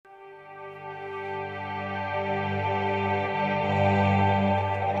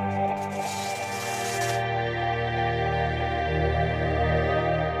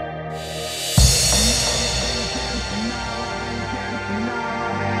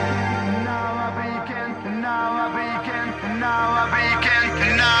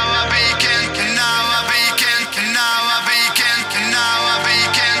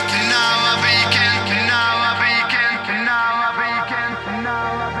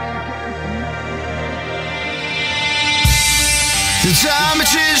The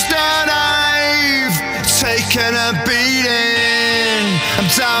damage is done, I've taken a beating. I'm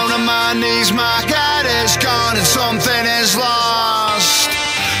down on my knees, my God is gone and something is lost.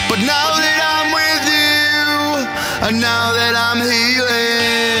 But now that I'm with you, and now that I'm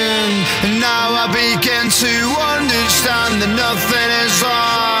healing, and now I begin to understand that nothing is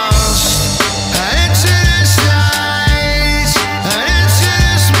lost. Into this night, into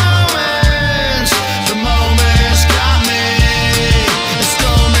this moment, the moment has got me, it's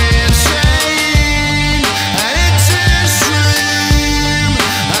got me insane. Into this dream,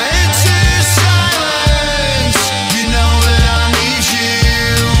 into this silence, you know that I need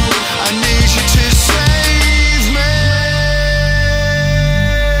you to save me,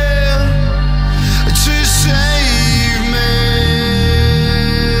 to save me,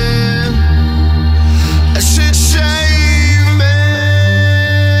 to save me,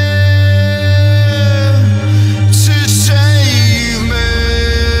 to save me.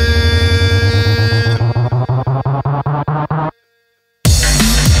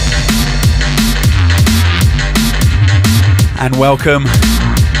 And welcome.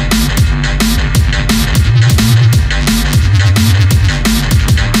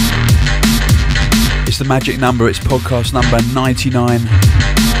 It's the magic number, it's podcast number 99.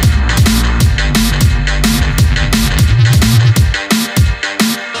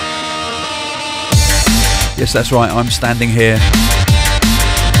 Yes, that's right, I'm standing here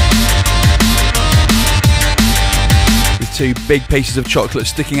with two big pieces of chocolate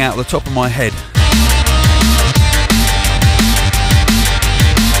sticking out the top of my head.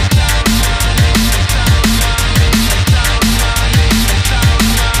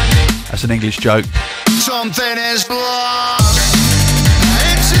 That's an English joke. Something is lost.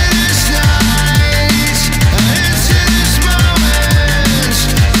 Into this night, into this moment,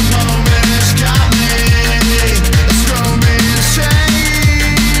 the moment has got me, it's got me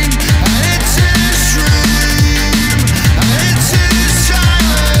insane. Into this dream, into this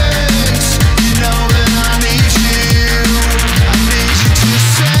silence, you know that I need you to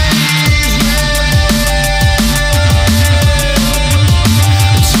save me,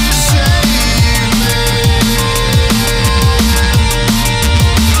 to save me.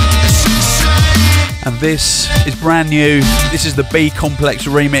 And this is brand new. This is the B Complex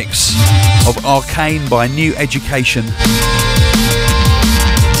remix of Arcane by New Education.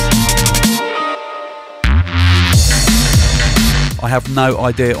 I have no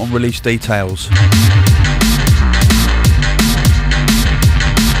idea on release details.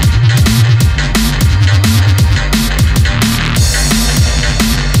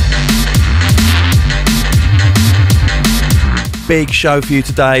 Big show for you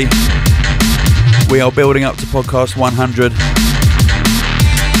today. We are building up to podcast 100.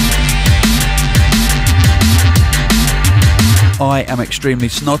 I am extremely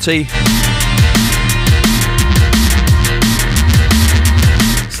snotty.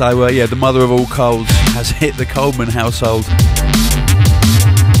 So yeah, the mother of all colds has hit the Coleman household.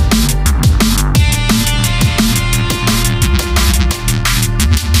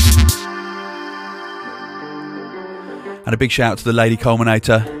 And a big shout out to the Lady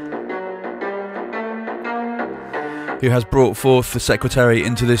Culminator, who has brought forth the secretary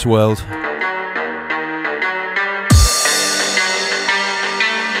into this world.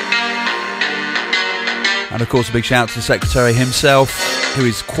 And of course a big shout out to the secretary himself, who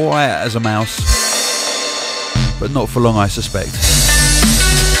is quiet as a mouse, but not for long, I suspect.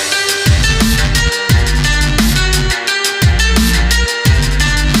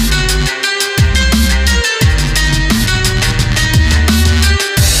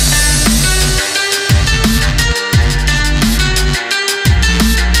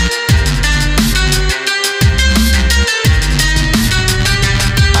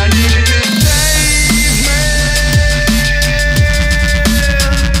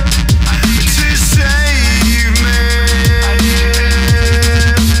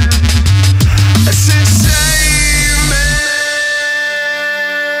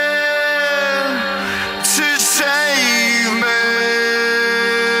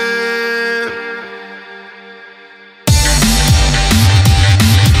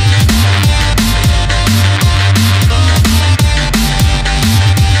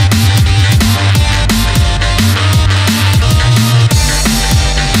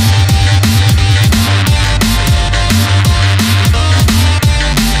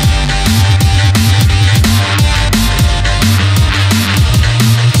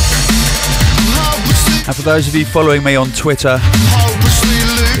 For those of you following me on Twitter,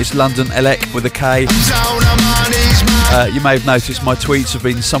 it's London Elec with a K. You may have noticed my tweets have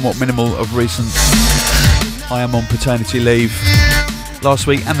been somewhat minimal of recent. I am on paternity leave last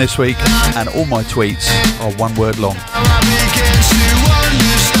week and this week, and all my tweets are one word long.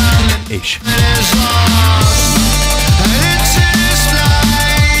 Ish.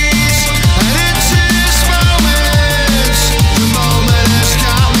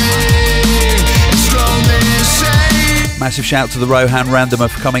 Massive shout to the Rohan Randomer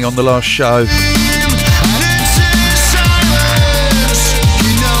for coming on the last show.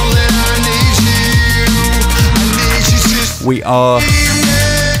 We are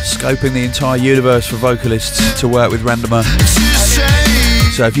scoping the entire universe for vocalists to work with Randomer.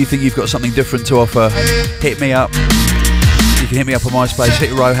 So if you think you've got something different to offer, hit me up. You can hit me up on MySpace,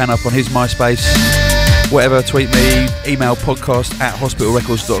 hit Rohan up on his MySpace, whatever, tweet me, email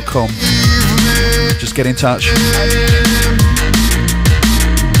podcast@hospitalrecords.com. Just get in touch.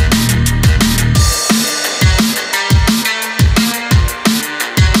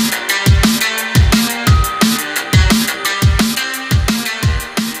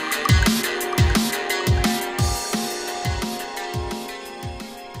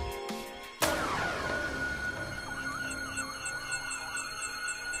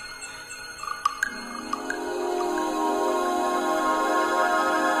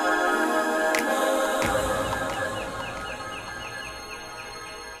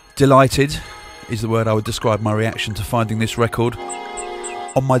 Delighted is the word I would describe my reaction to finding this record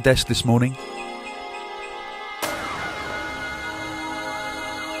on my desk this morning.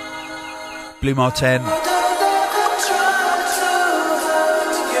 Blue Martin.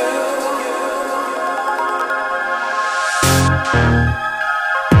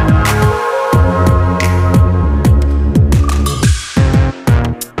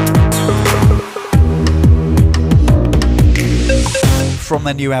 From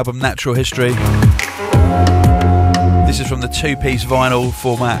their new album Natural History. This is from the 2-piece vinyl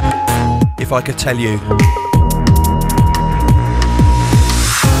format, If I Could Tell You.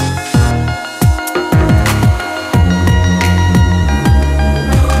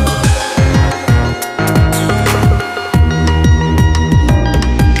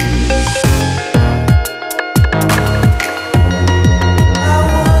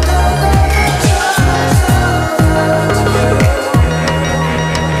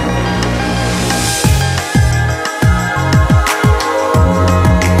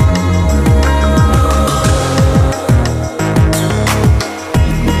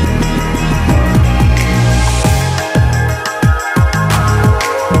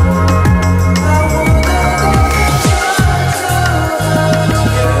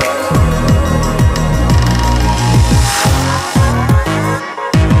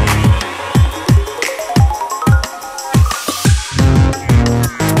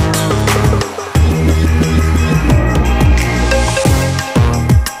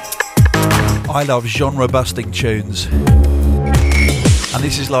 I love genre-busting tunes, and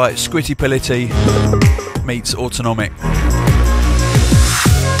this is like Squitty Pility meets Autonomic.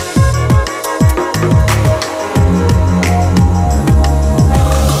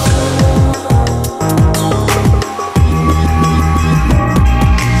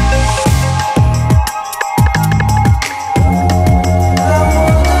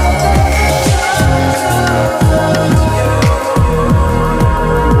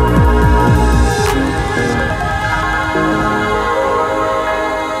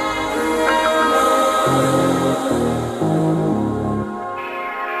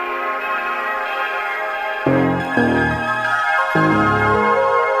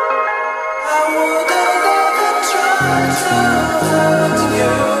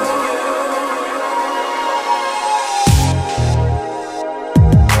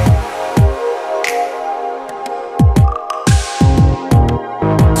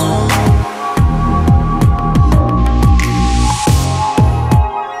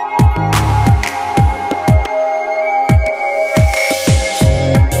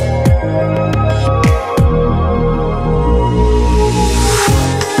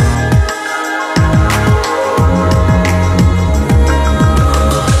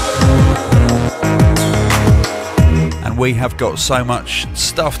 We have got so much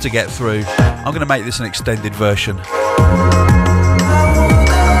stuff to get through. I'm going to make this an extended version.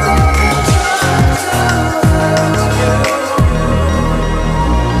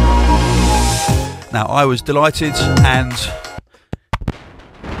 Now, I was delighted, and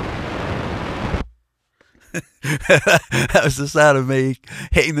that was the sound of me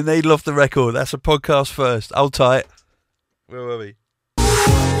hitting the needle off the record. That's a podcast first. Hold tight. Where were we?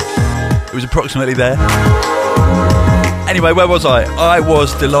 It was approximately there. Anyway, where was I? I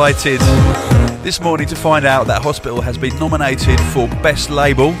was delighted this morning to find out that Hospital has been nominated for Best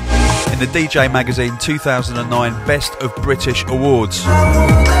Label in the DJ Magazine 2009 Best of British Awards.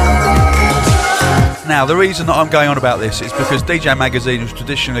 Now, the reason that I'm going on about this is because DJ Magazine was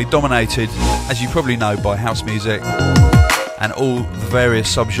traditionally dominated, as you probably know, by house music and all the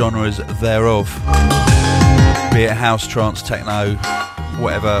various subgenres thereof, be it house, trance, techno,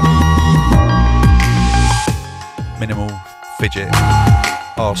 whatever, minimal, fidget,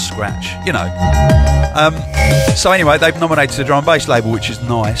 arse scratch, you know. So anyway, they've nominated a drum and bass label, which is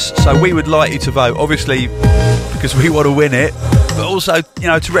nice. So we would like you to vote, obviously, because we want to win it, but also, you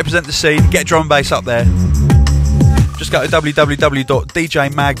know, to represent the scene, get drum and bass up there. Just go to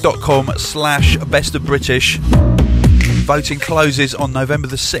www.djmag.com/bestofbritish. Voting closes on November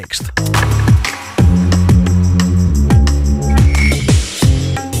the 6th.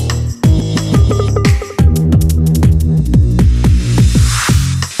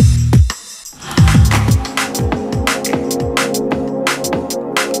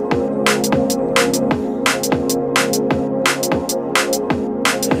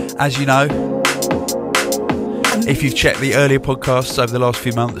 As you know, if you've checked the earlier podcasts over the last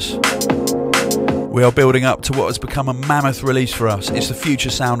few months, we are building up to what has become a mammoth release for us. It's the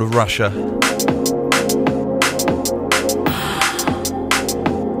future sound of Russia.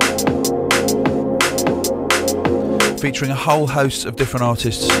 Featuring a whole host of different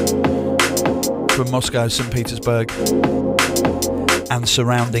artists from Moscow, St. Petersburg and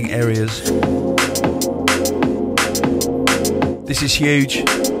surrounding areas. This is huge.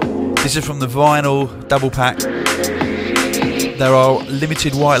 This is from the vinyl double pack. There are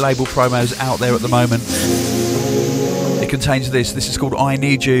limited white label promos out there at the moment. It contains this. This is called I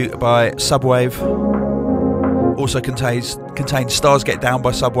Need You by Subwave. Also contains Stars Get Down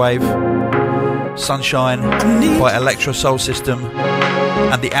by Subwave, Sunshine by Electro Soul System,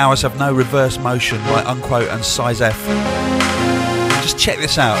 and The Hours Have No Reverse Motion by Unquote and Size F. Just check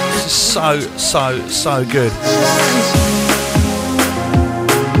this out. This is so good.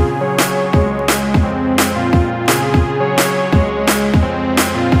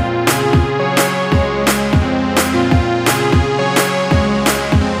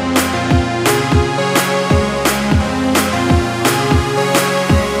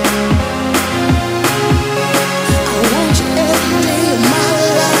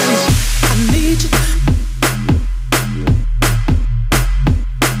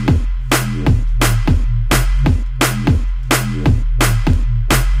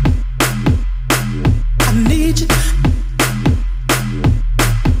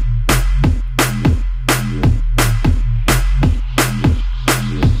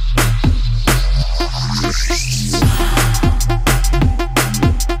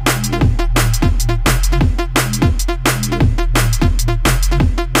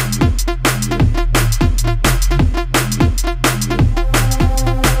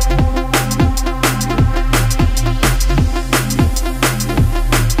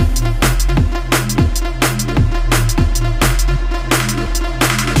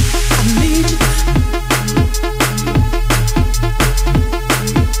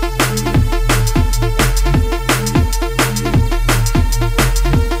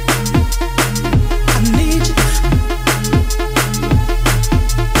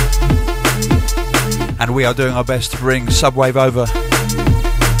 We are doing our best to bring Subwave over.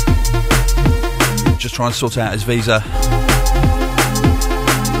 Just trying to sort out his visa.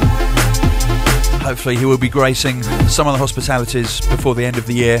 Hopefully he will be gracing some of the hospitalities before the end of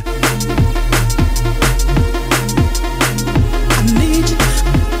the year.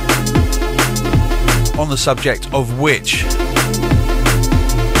 On the subject of which,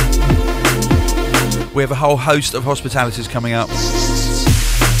 we have a whole host of hospitalities coming up.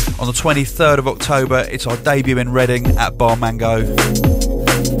 On the 23rd of October, it's our debut in Reading at Bar Mango.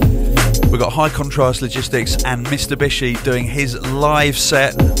 We've got High Contrast Logistics and Mr. Bishi doing his live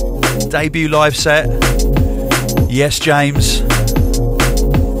set, debut live set. Yes, James. An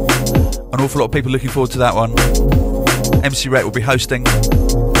awful lot of people looking forward to that one. MC Rec will be hosting.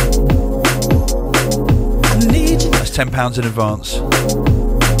 That's £10 in advance.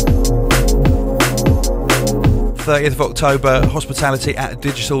 30th of October, hospitality at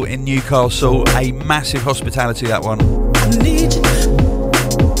Digital in Newcastle. A massive hospitality, that one.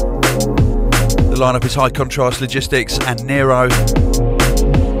 The lineup is High Contrast Logistics and Nero,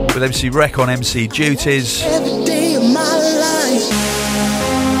 with MC Rec on MC duties.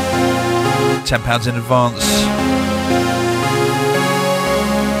 £10 in advance.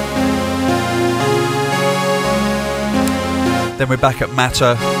 Then we're back at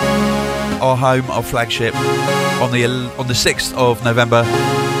Matter, our home, our flagship, on the 6th of November.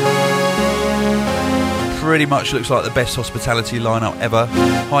 pretty much looks like the best hospitality lineup ever.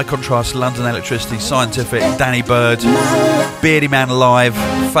 High Contrast, London Electricity, Scientific, Danny Bird, Beardy Man Live,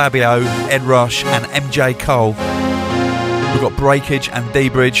 Fabio, Ed Rush and MJ Cole. We've got Breakage and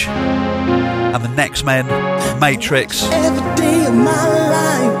D-Bridge and the Next Men, Matrix.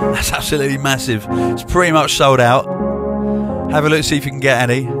 That's absolutely massive. It's pretty much sold out. Have a look, see if you can get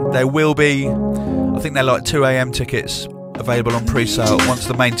any. There will be, I think they're like 2 AM tickets available on pre-sale once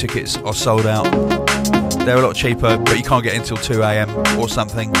the main tickets are sold out. They're a lot cheaper, but you can't get until 2 AM or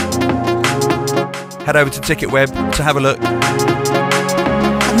something. Head over to Ticketweb to have a look.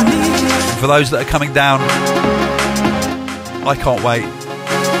 And for those that are coming down, I can't wait.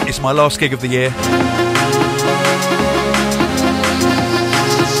 It's my last gig of the year.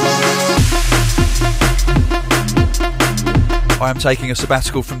 I am taking a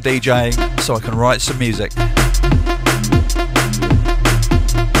sabbatical from DJing so I can write some music.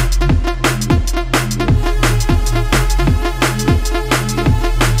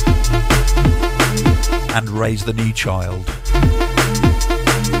 And raise the new child.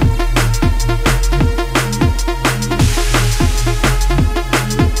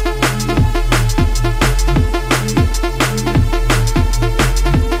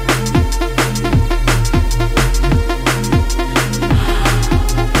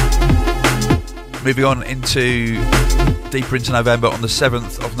 Moving on deeper into November, on the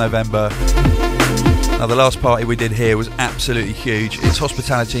 7th of November. Now, the last party we did here was absolutely huge. It's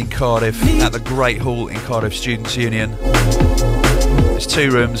Hospitality in Cardiff at the Great Hall in Cardiff Students' Union. It's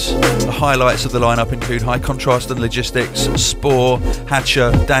 2 rooms. The highlights of the lineup include High Contrast and Logistics, Spore,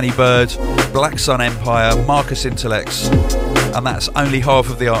 Hatcher, Danny Bird, Black Sun Empire, Marcus Intellects, and that's only half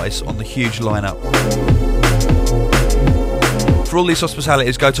of the artists on the huge lineup. For all these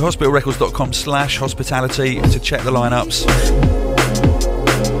hospitalities, go to hospitalrecords.com/hospitality to check the lineups.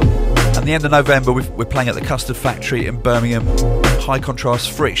 And the end of November, we're playing at the Custard Factory in Birmingham. High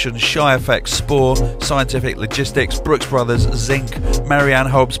Contrast, Friction, Shy Effects, Spore, Scientific, Logistics, Brooks Brothers, Zinc, Marianne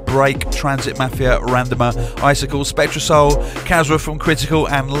Hobbs, Break, Transit Mafia, Randomer, Icicle, Spectrasol, Kazra from Critical,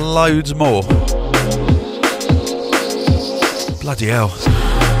 and loads more. Bloody hell.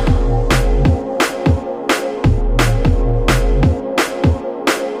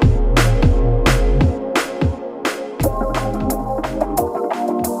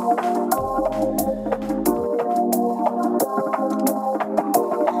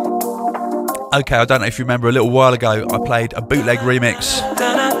 Okay, I don't know if you remember, a little while ago I played a bootleg remix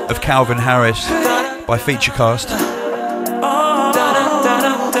of Calvin Harris by Featurecast.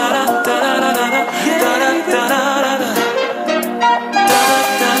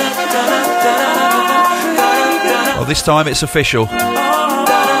 Well, this time it's official.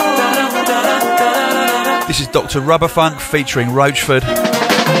 This is Dr. Rubberfunk featuring Roachford.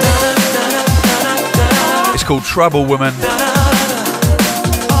 It's called Trouble Woman.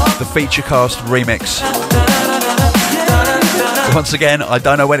 The Featurecast remix. Once again, I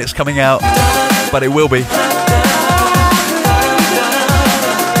don't know when it's coming out, but it will be.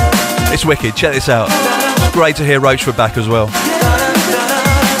 It's wicked, check this out. It's great to hear Roachford back as well.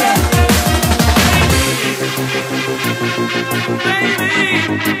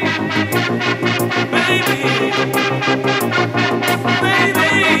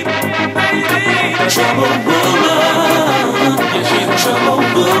 Trouble woman, yeah, she's a trouble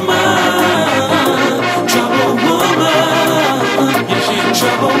woman. Trouble woman, yeah, she's a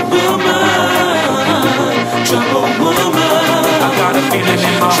trouble woman. Trouble woman, I got a feeling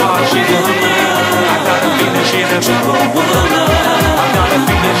in my heart she's a woman. I got a feeling she's a trouble woman. I got a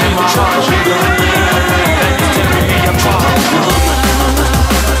feeling in my heart she's a woman. And it's telling me I'm trouble woman.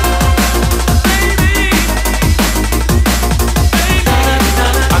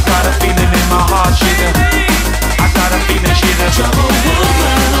 I got a feeling in my heart she's a. I got a feeling she's a trouble woman.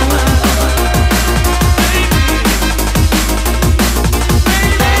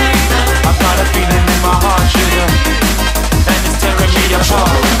 I got a feeling in my heart she's a. And it's tearing me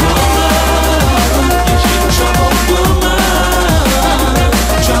apart. Yeah, she's a trouble woman.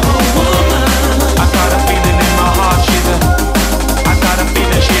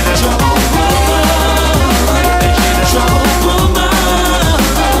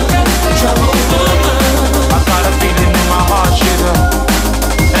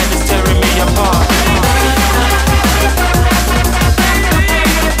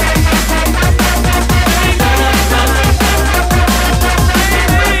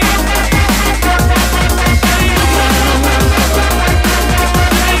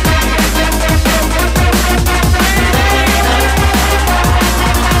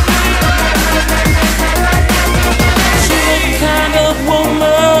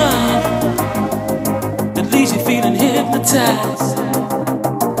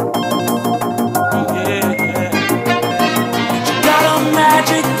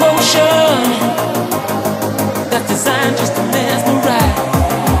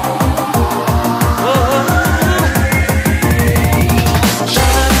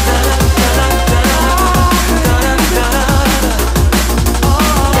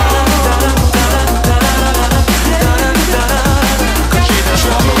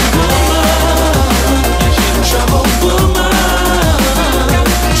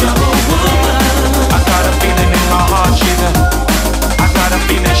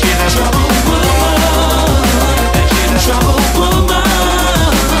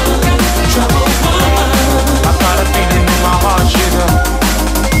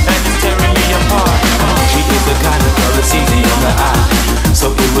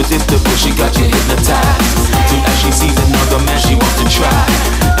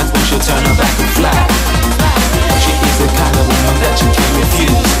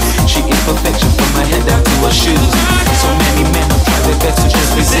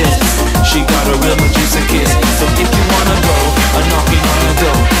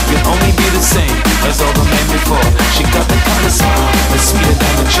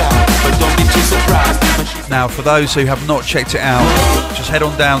 Now, for those who have not checked it out, just head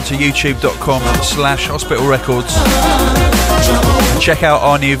on down to youtube.com/Hospital Records and check out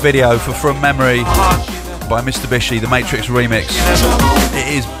our new video for From Memory by Mr. Bishy, the Matrix remix. It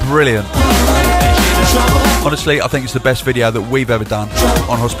is brilliant. Honestly, I think it's the best video that we've ever done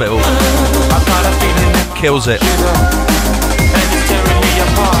on Hospital. Kills it.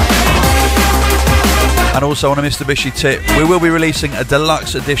 And also on a Mr. Bishy tip, we will be releasing a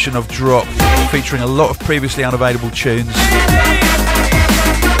deluxe edition of Drop featuring a lot of previously unavailable tunes.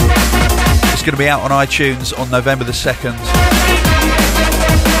 It's going to be out on iTunes on November the 2nd.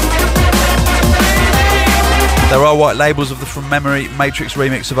 There are white labels of the From Memory Matrix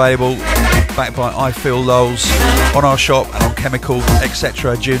remix available, backed by I Feel Lols, on our shop and on Chemical,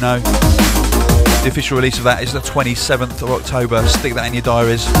 etc. Juno. The official release of that is the 27th of October. Stick that in your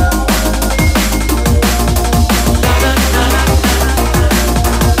diaries.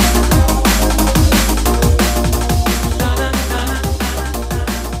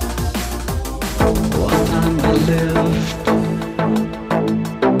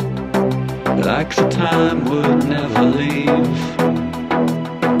 Like the time would never leave.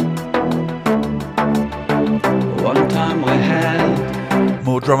 One time we had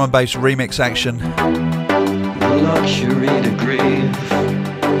more drum and bass remix action. The luxury to grieve.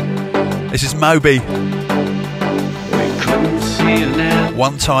 This is Moby. We couldn't see an end.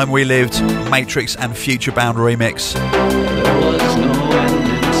 One Time We Lived, Matrix and Future Bound remix. There was no end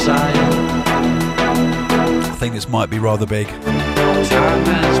in sight. I think this might be rather big. Time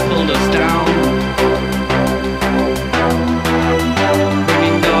has pulled us down,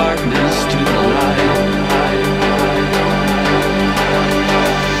 bringing darkness to the light.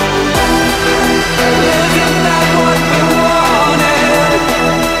 Isn't that what we wanted?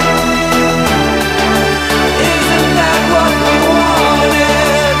 Isn't that what we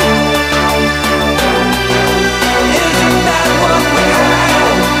wanted? Isn't that what we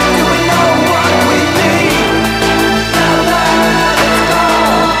had? Do we know what we need? Now that it's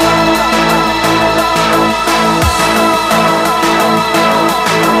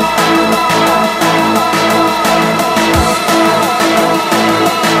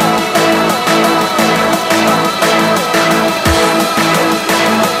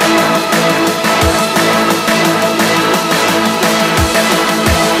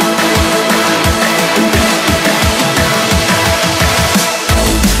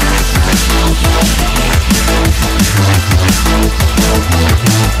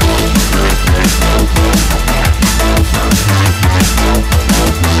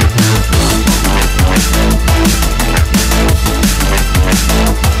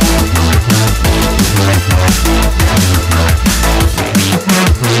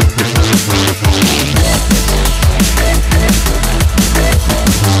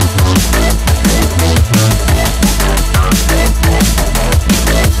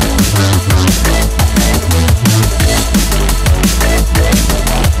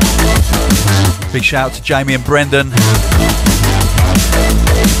Big shout out to Jamie and Brendan.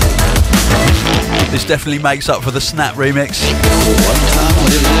 This definitely makes up for the Snap remix. one time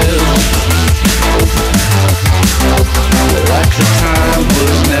we lived, like the time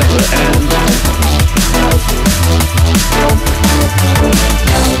would never end.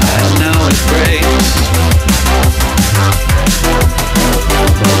 And now it breaks,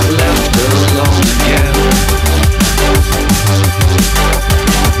 both left alone again.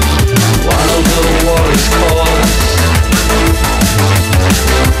 While the war is caused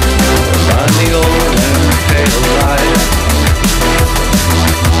by the old and pale light,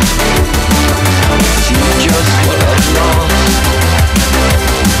 see just what I've lost.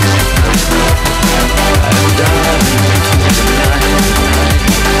 I've died into the night.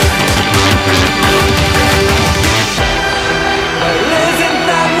 But isn't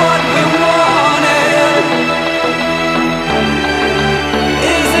that what we wanted?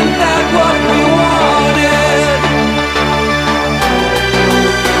 Isn't that what we wanted?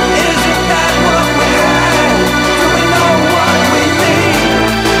 Isn't that what we had? Do we know what we need?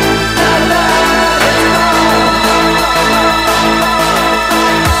 Now that it's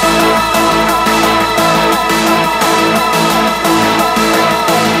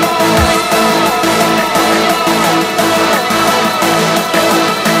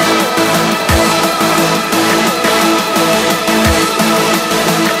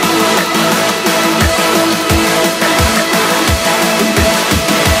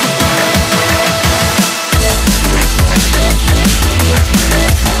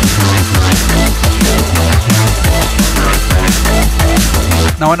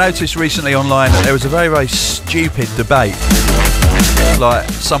Now, I noticed recently online that there was a very, very stupid debate. Like,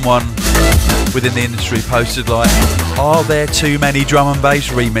 someone within the industry posted like, are there too many drum and bass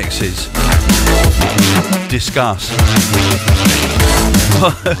remixes? Discuss.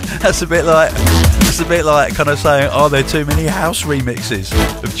 That's a bit like kind of saying, are there too many house remixes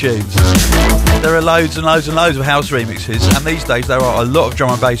of tunes? There are loads and loads and loads of house remixes, and these days there are a lot of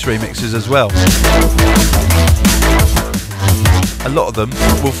drum and bass remixes as well. A lot of them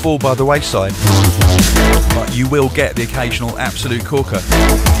will fall by the wayside, but you will get the occasional absolute corker.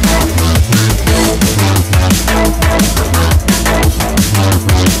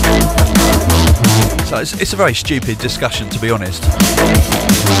 So it's a very stupid discussion, to be honest.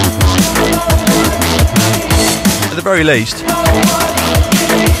 At the very least,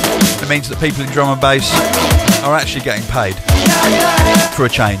 it means that people in drum and bass are actually getting paid for a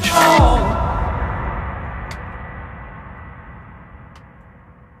change.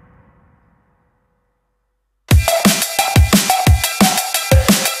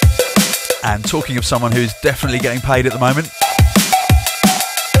 And talking of someone who's definitely getting paid at the moment,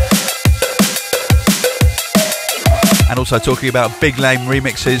 and also talking about big name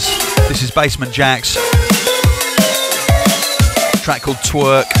remixes, this is Basement Jaxx, a track called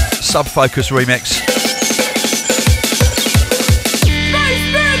Twerk, Sub Focus remix.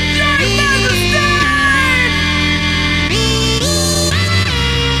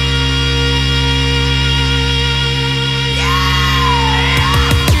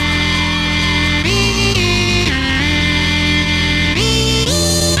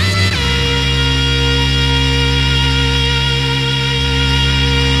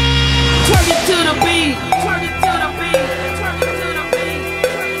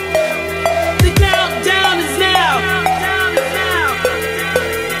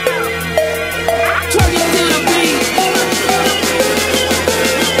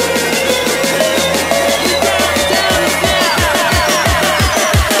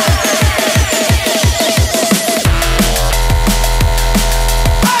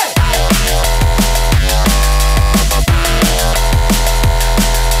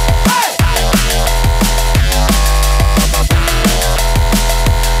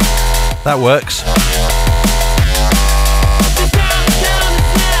 That works.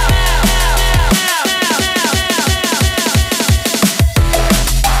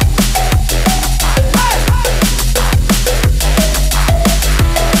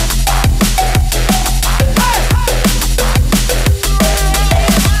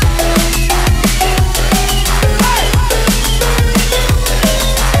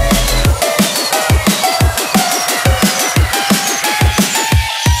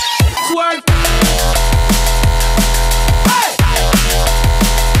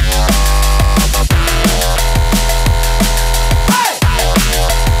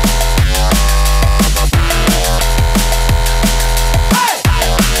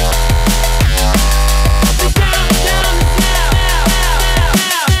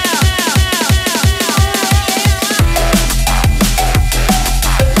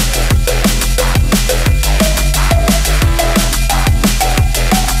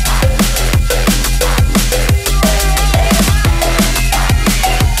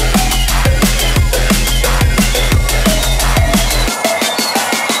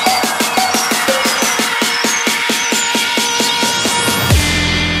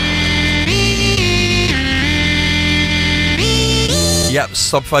 Yep,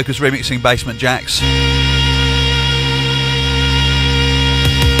 Sub Focus remixing Basement Jaxx.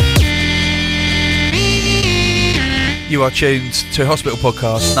 You are tuned to Hospital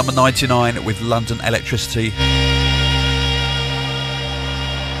Podcast number 99 with London Electricity.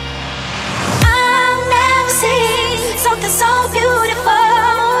 I've never seen something so beautiful.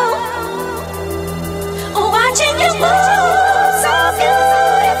 Watching you move, so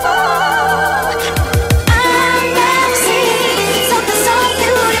beautiful.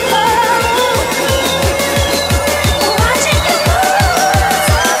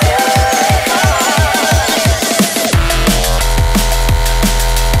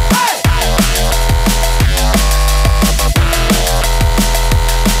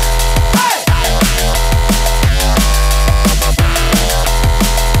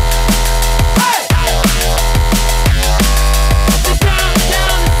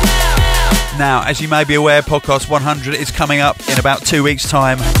 Now, as you may be aware, Podcast 100 is coming up in about 2 weeks'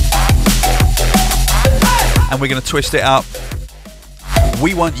 time. And we're going to twist it up.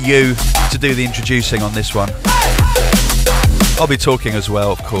 We want you to do the introducing on this one. I'll be talking as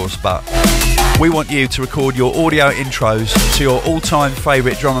well, of course, but we want you to record your audio intros to your all-time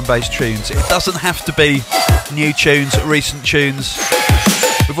favourite drum and bass tunes. It doesn't have to be new tunes, recent tunes.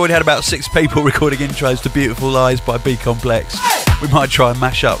 We've already had about 6 people recording intros to Beautiful Lies by B Complex. We might try and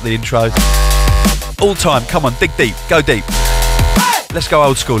mash up the intro. All time, come on, dig deep, go deep. Let's go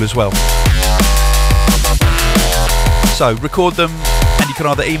old school as well. So record them, and you can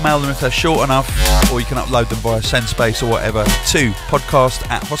either email them if they're short enough, or you can upload them via Sendspace or whatever to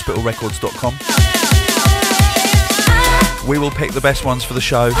podcast@hospitalrecords.com. We will pick the best ones for the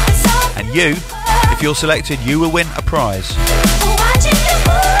show, and you, if you're selected, you will win a prize.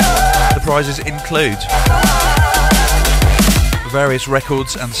 The prizes include various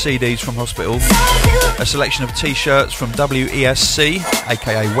records and CDs from Hospital, a selection of t-shirts from WESC,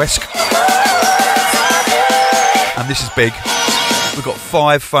 aka Wesk, and this is big, we've got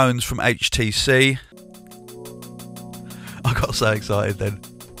 5 phones from HTC. I got so excited then.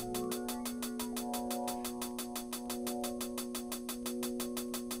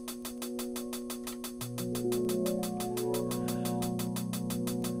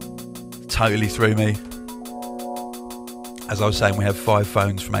 Totally threw me. As I was saying, we have 5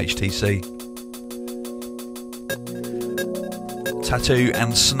 phones from HTC. Tattoo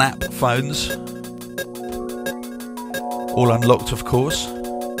and Snap phones. All unlocked, of course.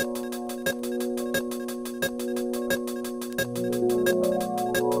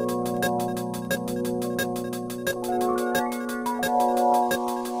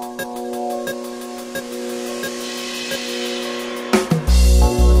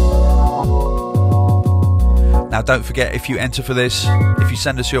 Now don't forget, if you enter for this, if you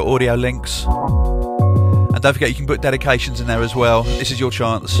send us your audio links, and don't forget you can put dedications in there as well. This is your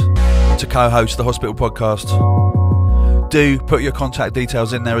chance to co-host the Hospital podcast. Do put your contact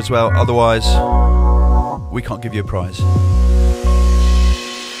details in there as well, otherwise we can't give you a prize.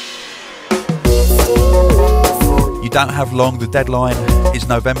 You don't have long, the deadline is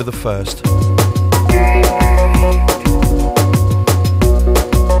November the 1st.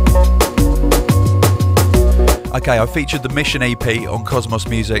 Okay, I featured the Mission EP on Cosmos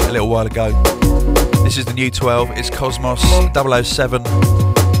Music a little while ago. This is the new 12, it's Cosmos 007.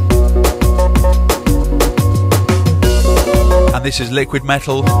 And this is Liquid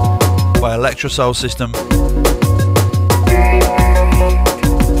Metal by Electrosoul System.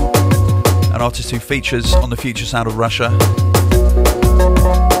 An artist who features on the Future Sound of Russia.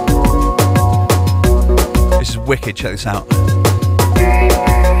 This is wicked, check this out.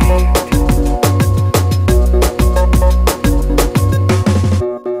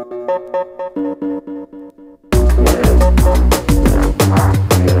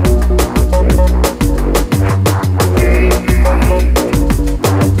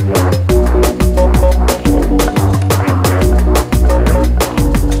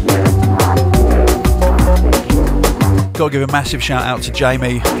 Got to give a massive shout out to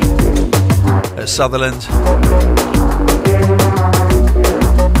Jamie at Sutherland.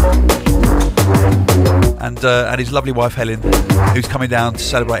 And his lovely wife Helen, who's coming down to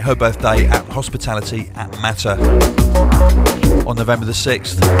celebrate her birthday at Hospitality at Matter on November the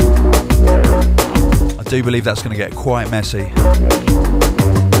 6th. I do believe that's going to get quite messy.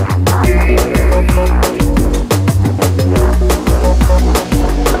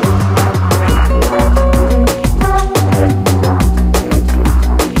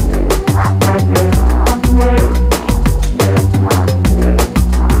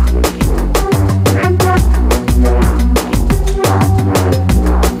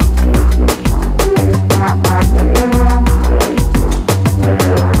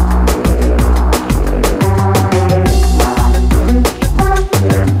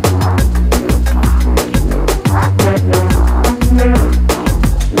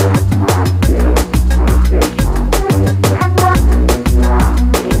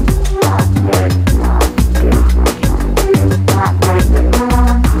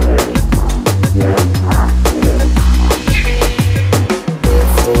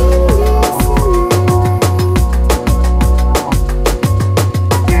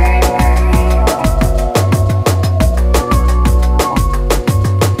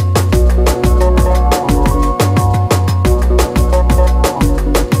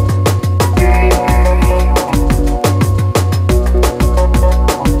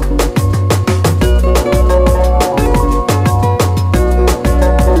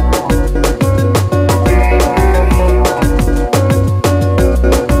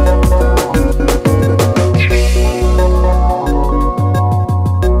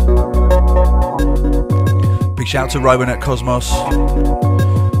 Shout out to Rowan at Cosmos,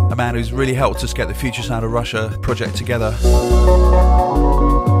 a man who's really helped us get the Future Sound of Russia project together.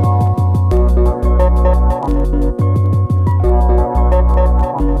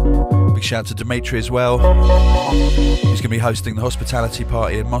 Big shout out to Dimitri as well. He's going to be hosting the hospitality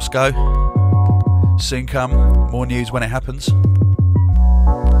party in Moscow. Soon come, more news when it happens.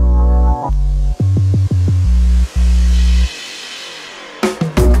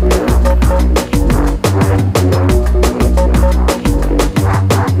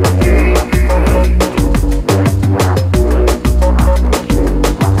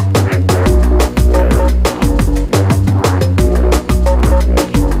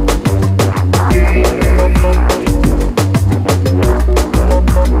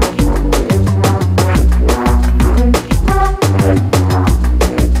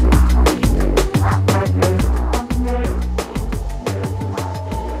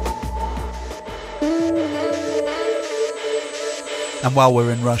 And while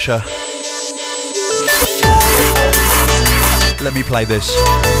we're in Russia, let me play this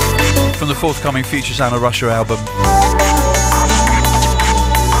from the forthcoming Future Sound of Russia album.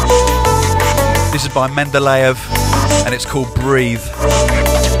 This is by Mendeleev and it's called Breathe.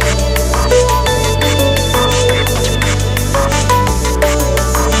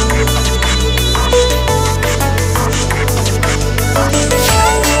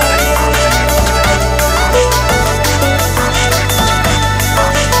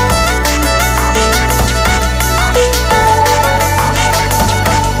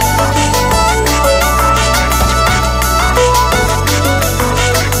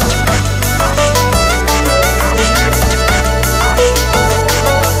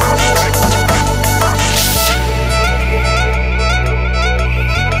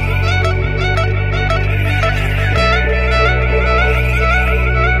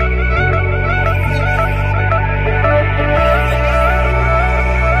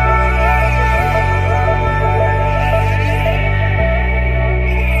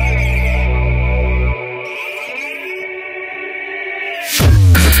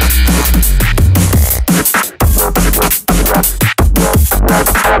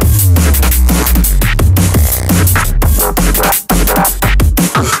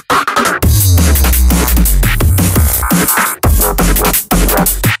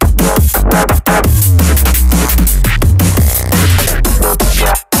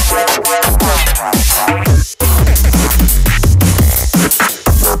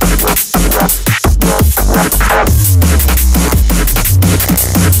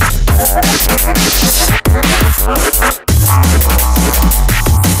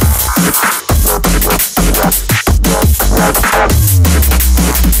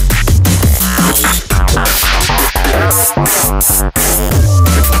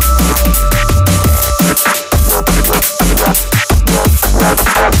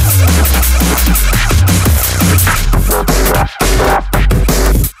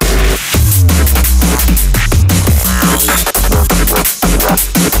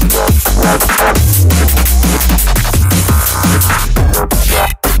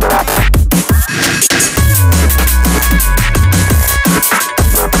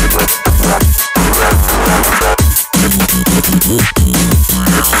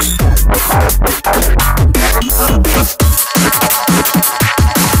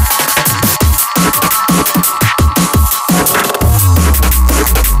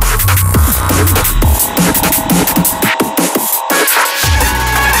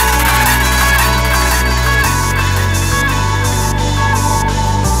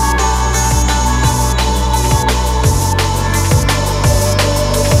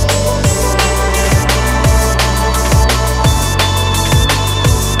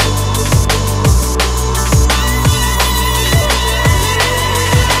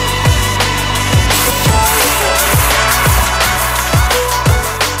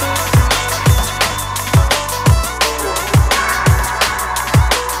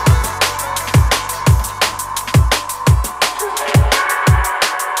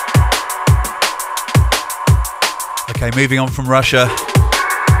 Okay, moving on from Russia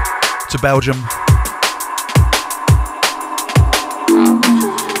to Belgium.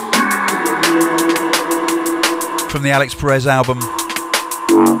 From the Alex Perez album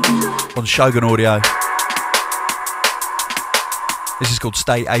on Shogun Audio. This is called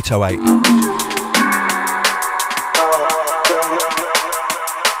State 808.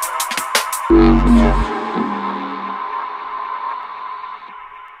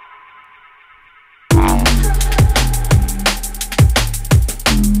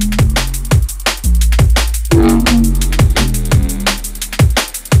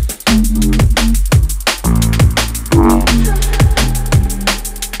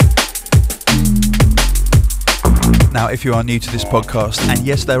 Now, if you are new to this podcast, and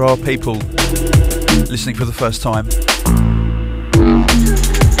yes, there are people listening for the first time,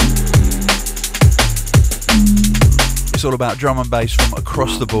 it's all about drum and bass from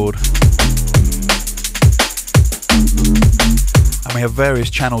across the board. And we have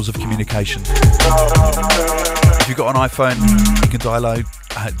various channels of communication. If you've got an iPhone, you can download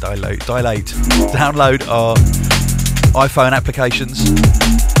our iPhone applications.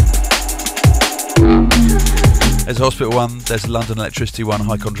 There's a hospital one, there's a London Electricity one, a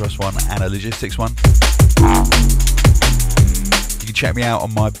high contrast one, and a logistics one. You can check me out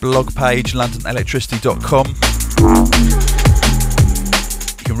on my blog page, londonelectricity.com.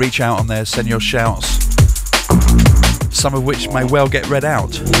 You can reach out on there, send your shouts, some of which may well get read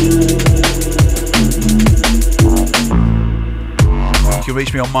out. You can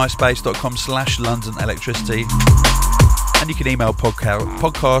reach me on myspace.com/LondonElectricity. And you can email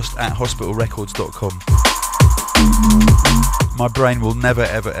podcast at hospitalrecords.com. My brain will never,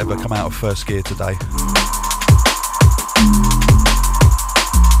 ever, ever come out of first gear today.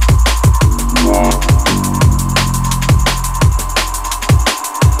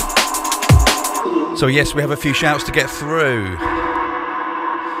 So yes, we have a few shouts to get through.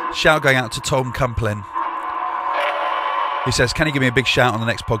 Shout going out to Tom Cumplin. He says, can you give me a big shout on the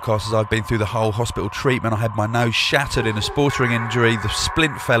next podcast, as I've been through the whole hospital treatment. I had my nose shattered in a sporting injury. The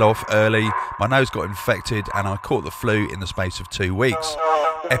splint fell off early. My nose got infected and I caught the flu in the space of 2 weeks.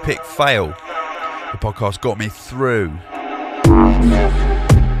 Epic fail. The podcast got me through. Can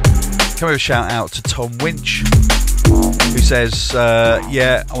we have a shout out to Tom Winch, who says,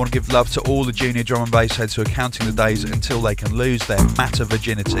 yeah, I want to give love to all the junior drum and bass heads who are counting the days until they can lose their matter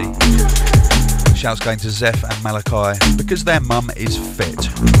virginity. Shouts going to Zeph and Malachi, because their mum is fit.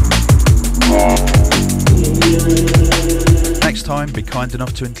 Next time, be kind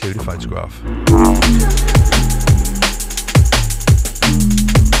enough to include a photograph.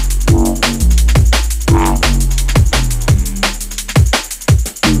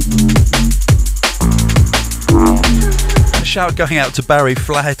 A shout going out to Barry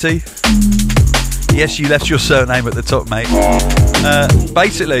Flaherty. Yes, you left your surname at the top, mate.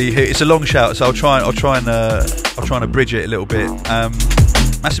 Basically, it's a long shout, so I'll try and abridge it a little bit.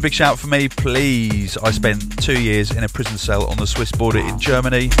 Massive big shout for me, please. I spent 2 years in a prison cell on the Swiss border in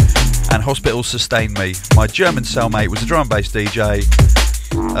Germany, and hospitals sustained me. My German cellmate was a drum and bass DJ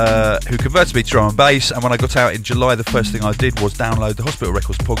who converted me to drum and bass, and when I got out in July, the first thing I did was download the Hospital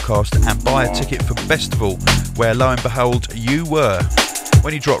Records podcast and buy a ticket for Festival, where lo and behold, you were.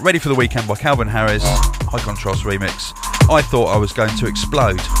 When you dropped Ready for the Weekend by Calvin Harris, High Contrast remix, I thought I was going to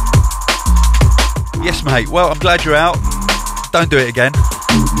explode. Yes, mate. Well, I'm glad you're out. Don't do it again.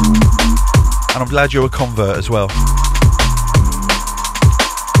 And I'm glad you're a convert as well.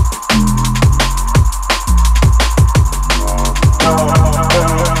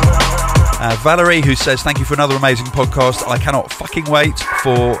 Valerie, who says, thank you for another amazing podcast. I cannot fucking wait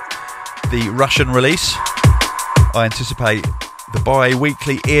for the Russian release. I anticipate the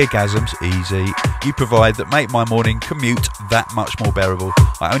bi-weekly eargasms, easy, you provide that make my morning commute that much more bearable.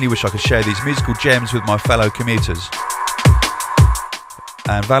 I only wish I could share these musical gems with my fellow commuters.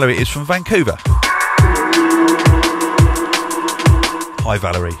 And Valerie is from Vancouver. Hi,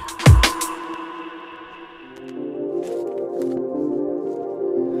 Valerie.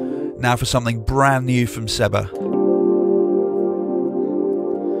 Now for something brand new from Seba.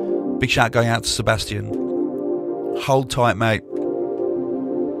 Big shout going out to Sebastian. Hold tight, mate.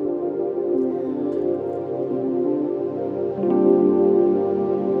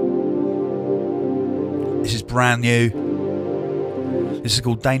 This is brand new. This is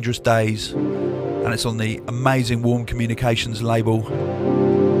called Dangerous Days, and it's on the amazing Warm Communications label.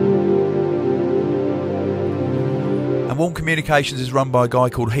 And Warm Communications is run by a guy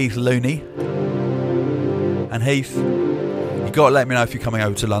called Heath Looney. And Heath, you've got to let me know if you're coming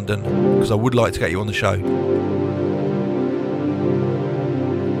over to London, because I would like to get you on the show.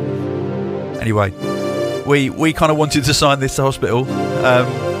 Anyway, we kind of wanted to sign this to Hospital.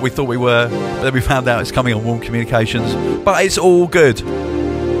 We thought we were, but then we found out it's coming on Warm Communications. But it's all good,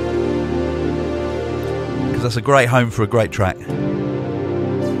 because that's a great home for a great track.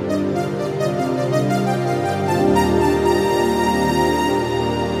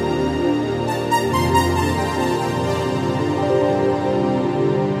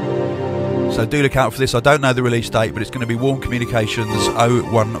 So do look out for this. I don't know the release date, but it's going to be Warm Communications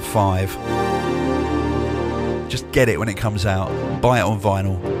 015. Just get it when it comes out. Buy it on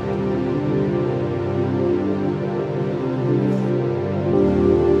vinyl.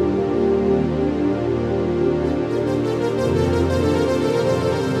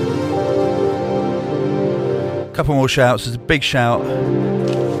 Couple more shouts. There's a big shout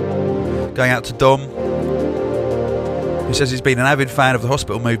going out to Dom, who says he's been an avid fan of the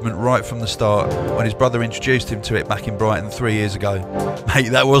Hospital movement right from the start, when his brother introduced him to it back in Brighton 3 years ago. Mate,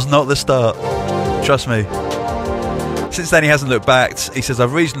 that was not the start. Trust me. Since then he hasn't looked back. He says,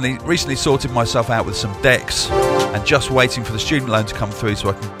 I've recently sorted myself out with some decks and just waiting for the student loan to come through so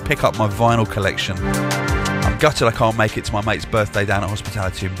I can pick up my vinyl collection. I'm gutted I can't make it to my mate's birthday down at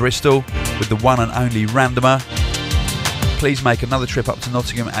Hospitality in Bristol with the one and only Randomer. Please make another trip up to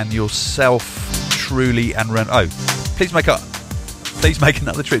Nottingham and yourself truly and please make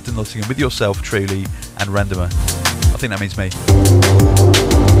another trip to Nottingham with yourself truly and Randomer. I think that means me.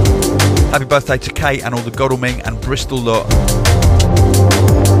 Happy birthday to Kate and all the Godalming and Bristol lot.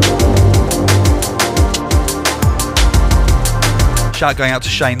 Shout going out to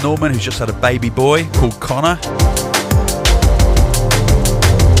Shane Norman, who's just had a baby boy called Connor.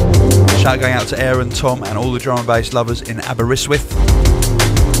 Shout going out to Aaron, Tom and all the drum and bass lovers in Aberystwyth.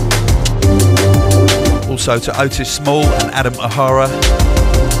 Also to Otis Small and Adam O'Hara.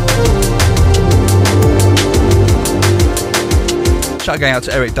 Shout going out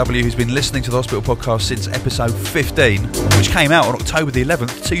to Eric W, who's been listening to the Hospital Podcast since episode 15, which came out on October the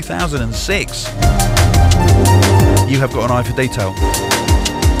 11th, 2006. You have got an eye for detail.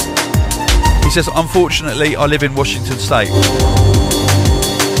 He says, unfortunately, I live in Washington State.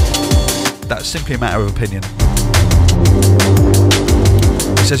 That's simply a matter of opinion.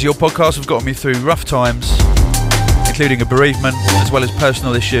 He says, your podcasts have gotten me through rough times, including a bereavement, as well as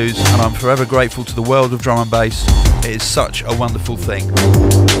personal issues, and I'm forever grateful to the world of drum and bass. It is such a wonderful thing.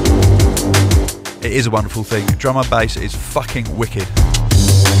 It is a wonderful thing. Drum and bass is fucking wicked.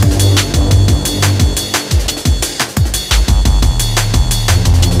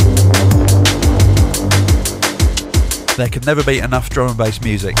 There can never be enough drum and bass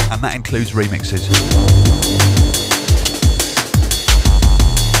music, and that includes remixes.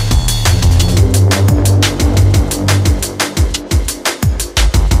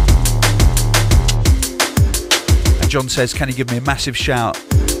 John says, can you give me a massive shout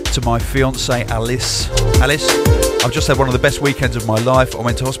to my fiancée Alice? I've just had one of the best weekends of my life. I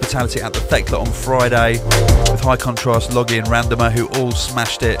went to hospitality at the Thekla on Friday with High Contrast, Loggy and Randomer, who all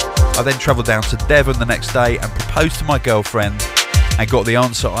smashed it. I then travelled down to Devon the next day and proposed to my girlfriend and got the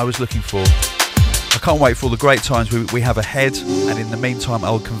answer I was looking for. I can't wait for all the great times we have ahead, and in the meantime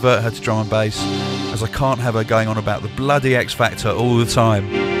I'll convert her to drum and bass, as I can't have her going on about the bloody X Factor all the time.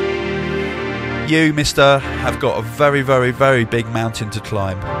 You, mister, have got a very, very, very big mountain to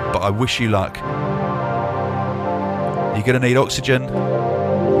climb, but I wish you luck. You're going to need oxygen.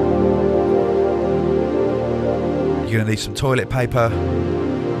 You're going to need some toilet paper.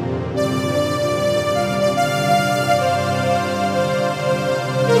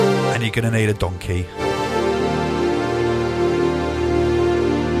 And you're going to need a donkey.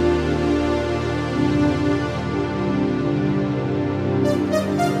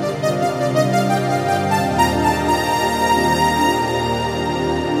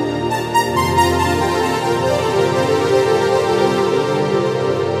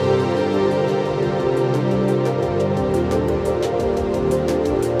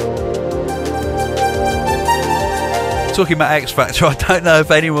 Talking about X Factor, I don't know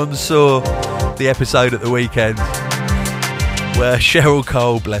if anyone saw the episode at the weekend where Cheryl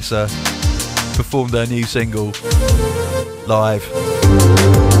Cole, bless her, performed her new single live,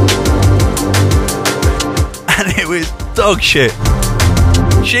 and it was dog shit.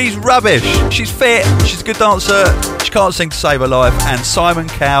 She's rubbish. She's fit, she's a good dancer, she can't sing to save her life. And Simon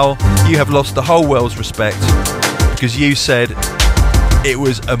Cowell, you have lost the whole world's respect because you said it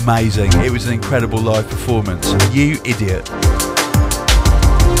was amazing. It was an incredible live performance. You idiot.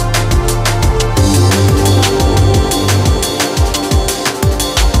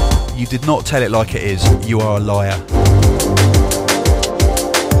 You did not tell it like it is. You are a liar.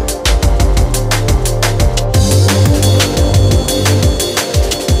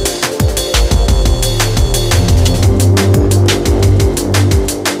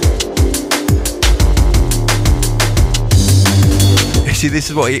 See,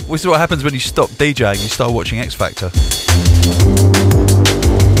 this is what happens when you stop DJing and you start watching X Factor.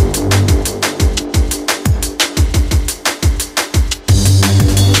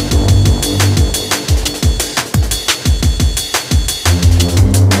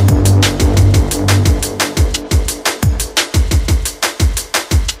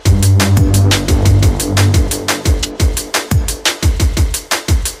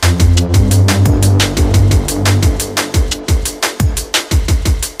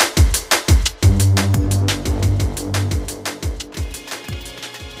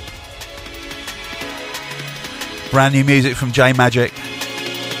 Brand new music from J Magic.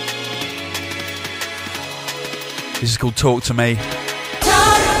 This is called Talk to Me. Talk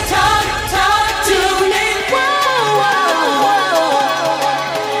to me.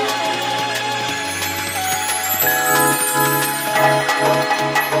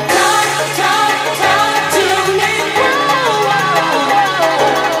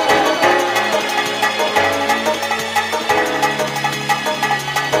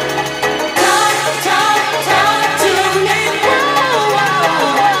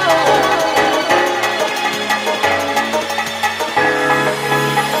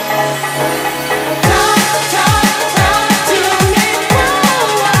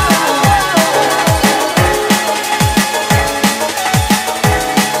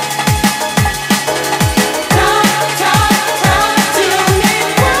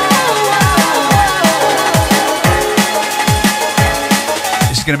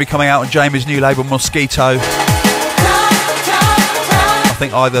 going to be coming out on Jamie's new label Mosquito. I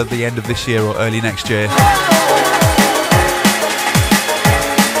think either the end of this year or early next year.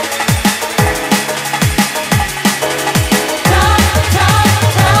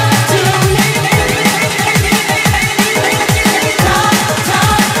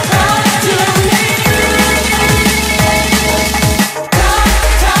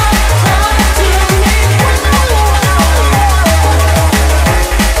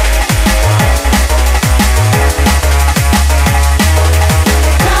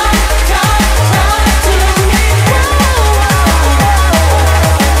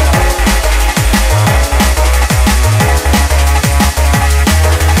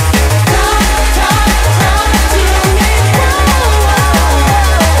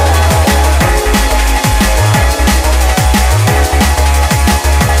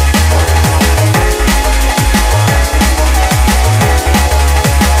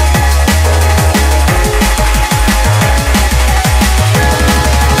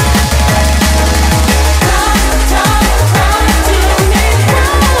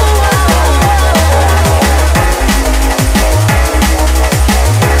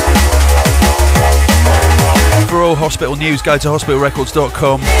 Hospital news, go to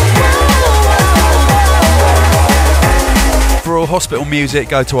hospitalrecords.com. For all hospital music,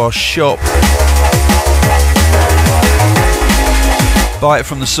 go to our shop. Buy it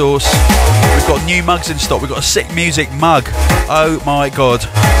from the source. We've got new mugs in stock. We've got a sick music mug. Oh my god.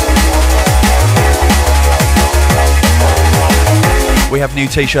 We have new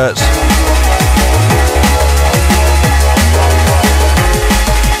t-shirts.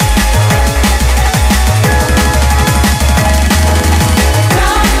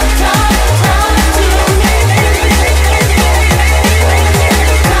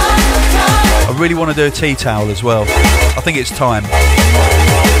 I really want to do a tea towel as well. I think it's time.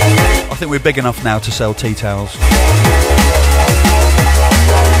 I think we're big enough now to sell tea towels.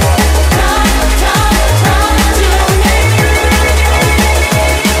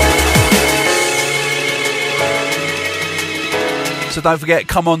 So don't forget,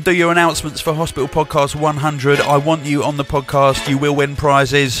 come on, do your announcements for Hospital Podcast 100. I want you on the podcast. You will win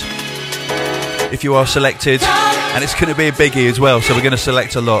prizes if you are selected. And it's going to be a biggie as well, so we're going to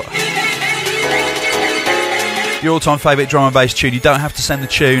select a lot. Your all-time favourite drum and bass tune. You don't have to send the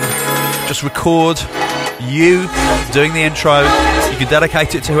tune. Just record you doing the intro. You can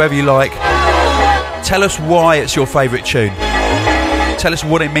dedicate it to whoever you like. Tell us why it's your favourite tune. Tell us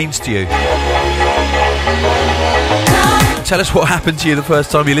what it means to you. Tell us what happened to you the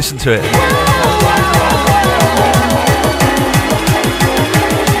first time you listened to it.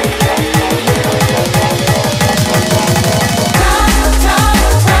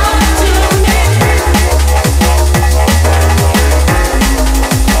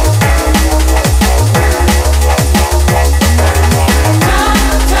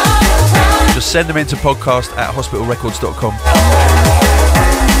 Send them into podcast at hospitalrecords.com.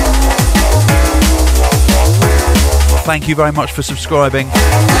 Thank you very much for subscribing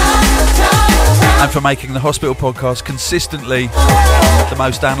and for making the Hospital Podcast consistently the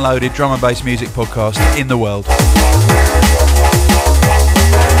most downloaded drum and bass music podcast in the world.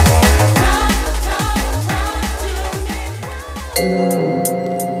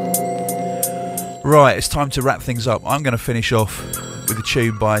 Right, it's time to wrap things up. I'm going to finish off with a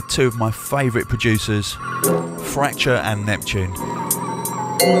tune by two of my favourite producers, Fracture and Neptune.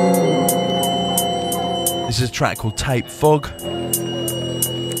 This is a track called Tape Fog,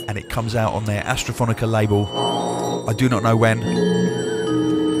 and it comes out on their Astrophonica label. I do not know when.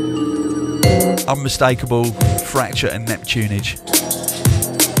 Unmistakable Fracture and Neptunage.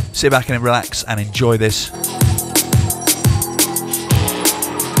 Sit back and relax and enjoy this.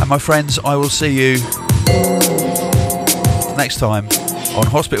 And my friends, I will see you next time on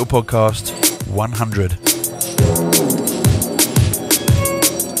Hospital Podcast 100.